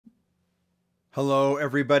Hello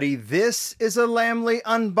everybody, this is a Lamley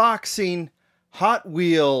unboxing. Hot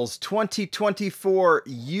Wheels 2024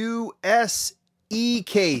 US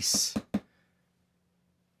E-Case. I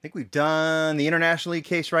think we've done the international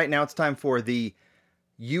E-Case right now. It's time for the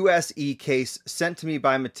US E-Case sent to me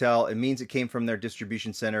by Mattel. It means it came from their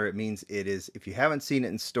distribution center. It means it is, if you haven't seen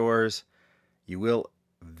it in stores, you will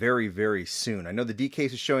very, very soon. I know the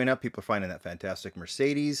D-Case is showing up. People are finding that fantastic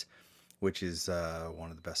Mercedes, which is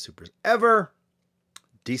one of the best supers ever.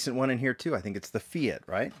 Decent one in here too. I think it's the Fiat,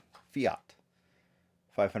 right? Fiat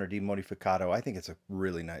 500D Modificato. I think it's a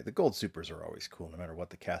really nice. The gold supers are always cool, no matter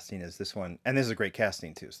what the casting is. This one, and this is a great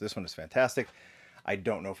casting too. So this one is fantastic. I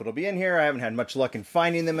don't know if it'll be in here. I haven't had much luck in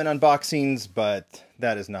finding them in unboxings, but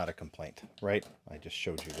that is not a complaint, right? I just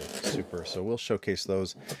showed you the super, so we'll showcase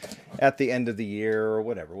those at the end of the year or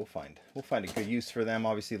whatever. We'll find a good use for them.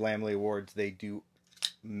 Obviously, Lamley Awards, they do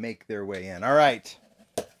make their way in. All right.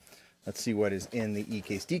 Let's see what is in the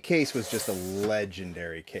E-Case. D-Case was just a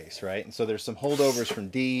legendary case, right? And so there's some holdovers from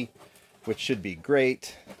D, which should be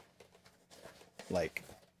great. Like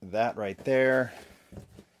that right there.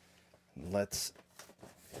 Let's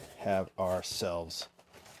have ourselves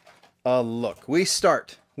a look. We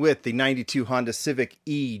start with the 92 Honda Civic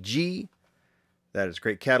EG. That is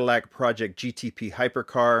great. Cadillac Project GTP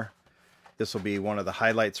Hypercar. This will be one of the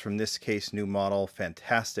highlights from this case. New model.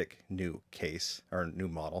 Fantastic new case. Or new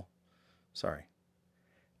model. Sorry.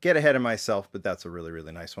 Get ahead of myself, but that's a really,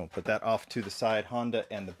 really nice one. Put that off to the side. Honda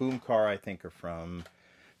and the Boom Car, I think, are from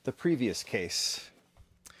the previous case.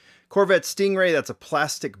 Corvette Stingray, that's a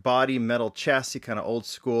plastic body, metal chassis, kind of old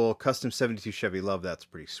school. Custom 72 Chevy Love, that's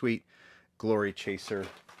pretty sweet. Glory Chaser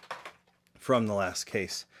from the last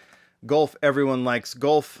case. Golf, everyone likes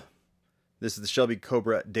Golf. This is the Shelby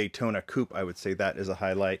Cobra Daytona Coupe. I would say that is a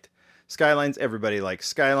highlight. Skylines, everybody likes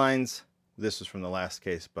Skylines. This was from the last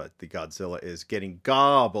case, but the Godzilla is getting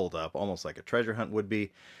gobbled up, almost like a treasure hunt would be.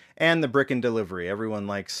 And the Brick and Delivery. Everyone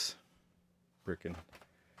likes Brick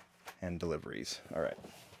and Deliveries. All right.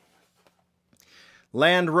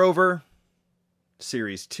 Land Rover,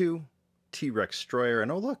 Series 2, T-Rex Destroyer,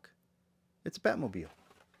 and oh look, it's a Batmobile.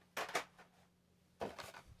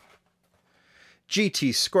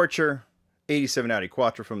 GT Scorcher, 87 Audi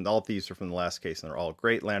Quattro, from all these are from the last case, and they're all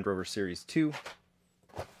great. Land Rover Series 2.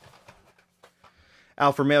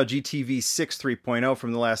 Alfa Romeo GTV 6 3.0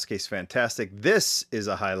 from the last case, fantastic. This is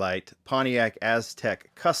a highlight. Pontiac Aztec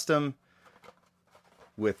Custom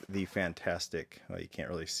with the fantastic, well, you can't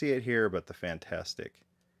really see it here, but the fantastic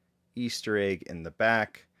Easter egg in the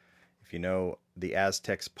back. If you know the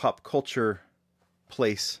Aztecs pop culture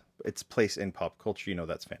place, its place in pop culture, you know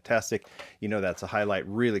that's fantastic. You know that's a highlight.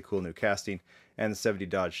 Really cool new casting. And the 70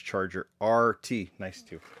 Dodge Charger RT. Nice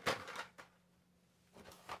too.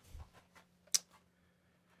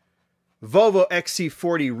 Volvo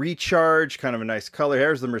XC40 Recharge, kind of a nice color.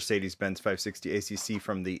 Here's the Mercedes-Benz 560 ACC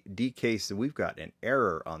from the D-Case. So we've got an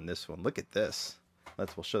error on this one. Look at this.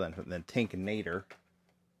 We'll show that. Then Tankinator.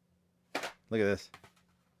 Look at this.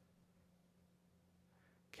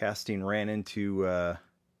 Casting ran into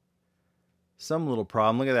some little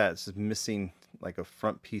problem. Look at that. It's just missing like a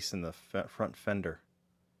front piece in the front fender.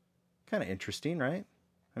 Kind of interesting, right?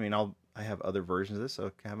 I mean, I have other versions of this,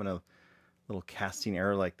 so having a little casting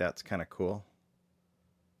error like that's kind of cool.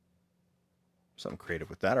 Something creative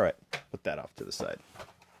with that. All right, put that off to the side.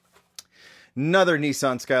 Another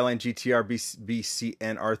Nissan Skyline GTR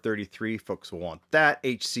BCN R33. Folks will want that.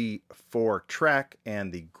 HC4 Track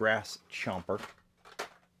and the Grass Chomper.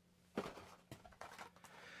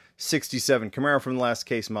 67 Camaro from the last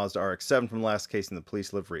case. Mazda RX-7 from the last case, and the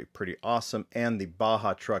police livery. Pretty awesome. And the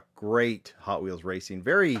Baja truck. Great Hot Wheels racing.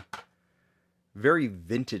 Very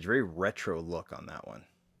vintage, very retro look on that one,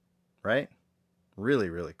 right? Really,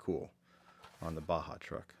 really cool on the Baja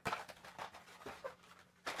truck.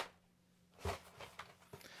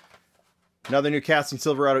 Another new casting,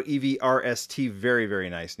 Silverado EV RST. Very, very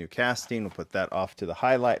nice new casting. We'll put that off to the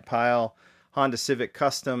highlight pile. Honda Civic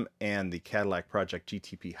Custom and the Cadillac Project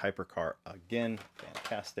GTP Hypercar. Again,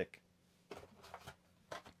 fantastic.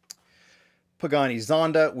 Pagani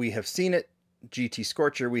Zonda, we have seen it. GT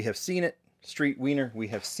Scorcher, we have seen it. Street Wiener, we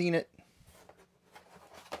have seen it.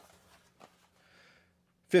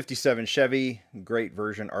 57 Chevy, great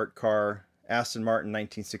version, art car. Aston Martin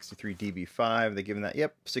 1963 DB5. They're giving that,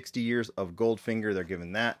 yep, 60 years of Goldfinger. They're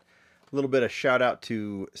giving that. A little bit of shout out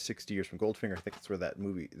to 60 Years from Goldfinger. I think that's where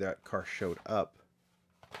that car showed up.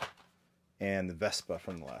 And the Vespa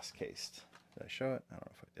from the last case. Did I show it? I don't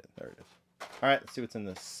know if I did. There it is. All right, let's see what's in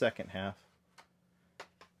the second half.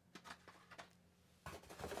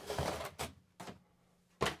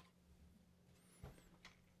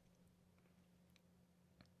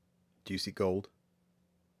 Do you see gold?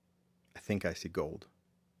 I think I see gold.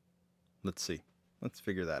 Let's see. Let's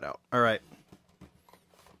figure that out. All right.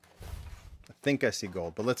 I think I see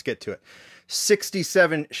gold, but let's get to it.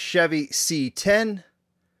 67 Chevy C10.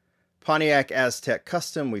 Pontiac Aztec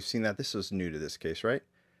Custom. We've seen that. This was new to this case, right?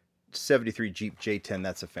 73 Jeep J10.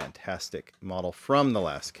 That's a fantastic model from the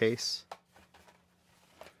last case.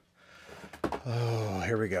 Oh,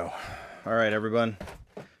 here we go. All right, everyone.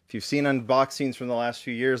 If you've seen unboxings from the last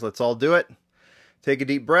few years, let's all do it. Take a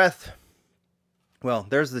deep breath. Well,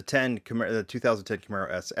 there's the 2010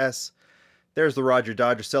 Camaro SS. There's the Roger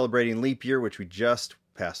Dodger celebrating leap year, which we just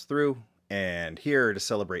passed through. And here to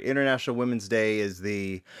celebrate International Women's Day is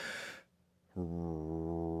the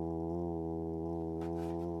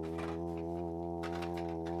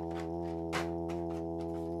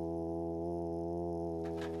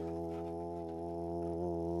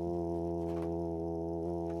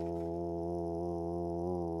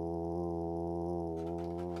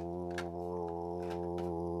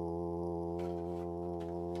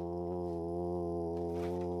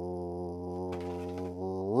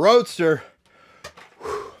Roadster.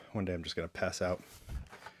 One day I'm just going to pass out.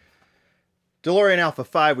 DeLorean Alpha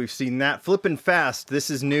 5, we've seen that. Flippin' Fast, this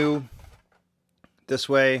is new. This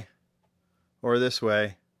way or this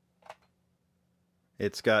way.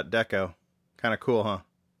 It's got deco. Kind of cool, huh?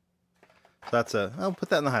 So that's I'll put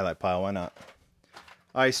that in the highlight pile, why not?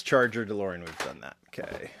 Ice Charger DeLorean, we've done that.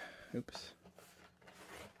 Okay. Oops.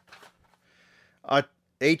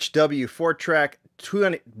 HW 4-track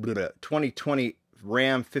 2020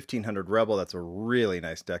 Ram 1500 Rebel. That's a really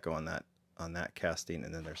nice deco on that casting.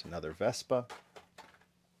 And then there's another Vespa.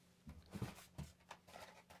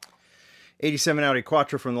 87 Audi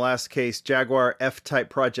Quattro from the last case. Jaguar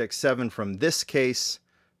F-Type Project 7 from this case.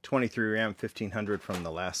 23 Ram 1500 from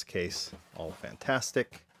the last case. All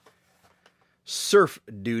fantastic. Surf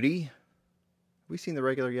Duty. Have we seen the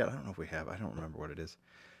regular yet? I don't know if we have. I don't remember what it is.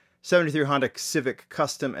 73 Honda Civic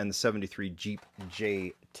Custom and the 73 Jeep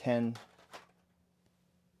J10.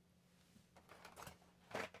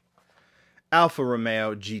 Alfa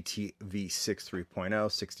Romeo GT V6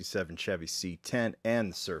 3.0, 67 Chevy C10,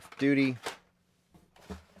 and the Surf Duty.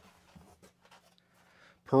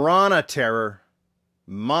 Piranha Terror,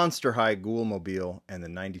 Monster High Ghoulmobile, and the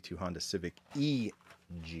 92 Honda Civic EG.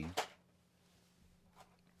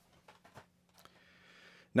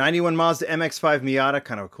 91 Mazda MX-5 Miata,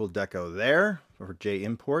 kind of a cool deco there for J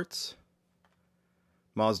Imports.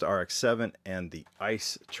 Mazda RX-7 and the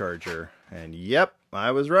Ice Charger. And yep,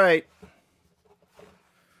 I was right.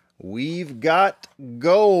 We've got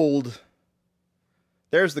gold.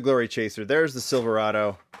 There's the Glory Chaser. There's the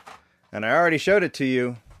Silverado. And I already showed it to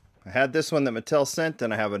you. I had this one that Mattel sent,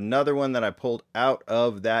 and I have another one that I pulled out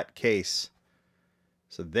of that case.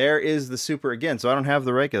 So there is the Super again. So I don't have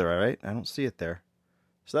the regular, right? I don't see it there.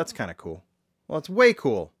 So that's kind of cool. Well, it's way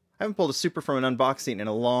cool. I haven't pulled a Super from an unboxing in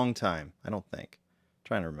a long time, I don't think. I'm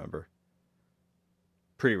trying to remember.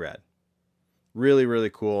 Pretty rad. Really,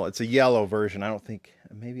 really cool. It's a yellow version. I don't think,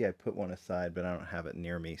 maybe I put one aside, but I don't have it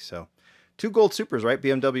near me. So 2 gold Supers, right?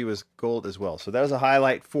 BMW is gold as well. So that was a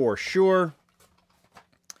highlight for sure.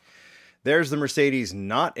 There's the Mercedes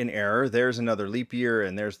not in error. There's another leap year,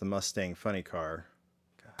 and there's the Mustang funny car.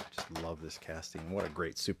 God, I just love this casting. What a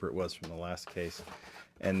great Super it was from the last case.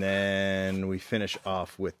 And then we finish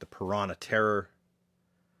off with the Piranha Terror.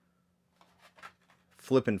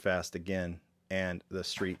 Flippin' Fast again. And the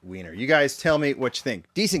Street Wiener. You guys tell me what you think.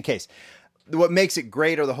 Decent case. What makes it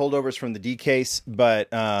great are the holdovers from the D case, but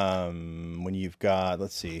when you've got,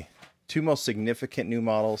 let's see, 2 most significant new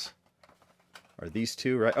models are these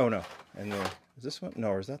 2, right? Oh, no. And is this one?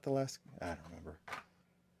 No, or is that the last? I don't remember.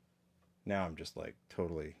 Now I'm just like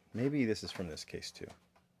totally, maybe this is from this case too.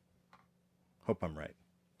 Hope I'm right.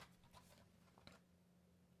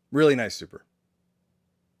 Really nice Super.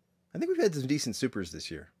 I think we've had some decent Supers this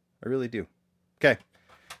year. I really do. Okay.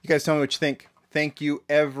 You guys tell me what you think. Thank you,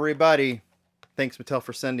 everybody. Thanks, Mattel,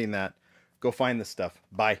 for sending that. Go find this stuff.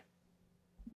 Bye.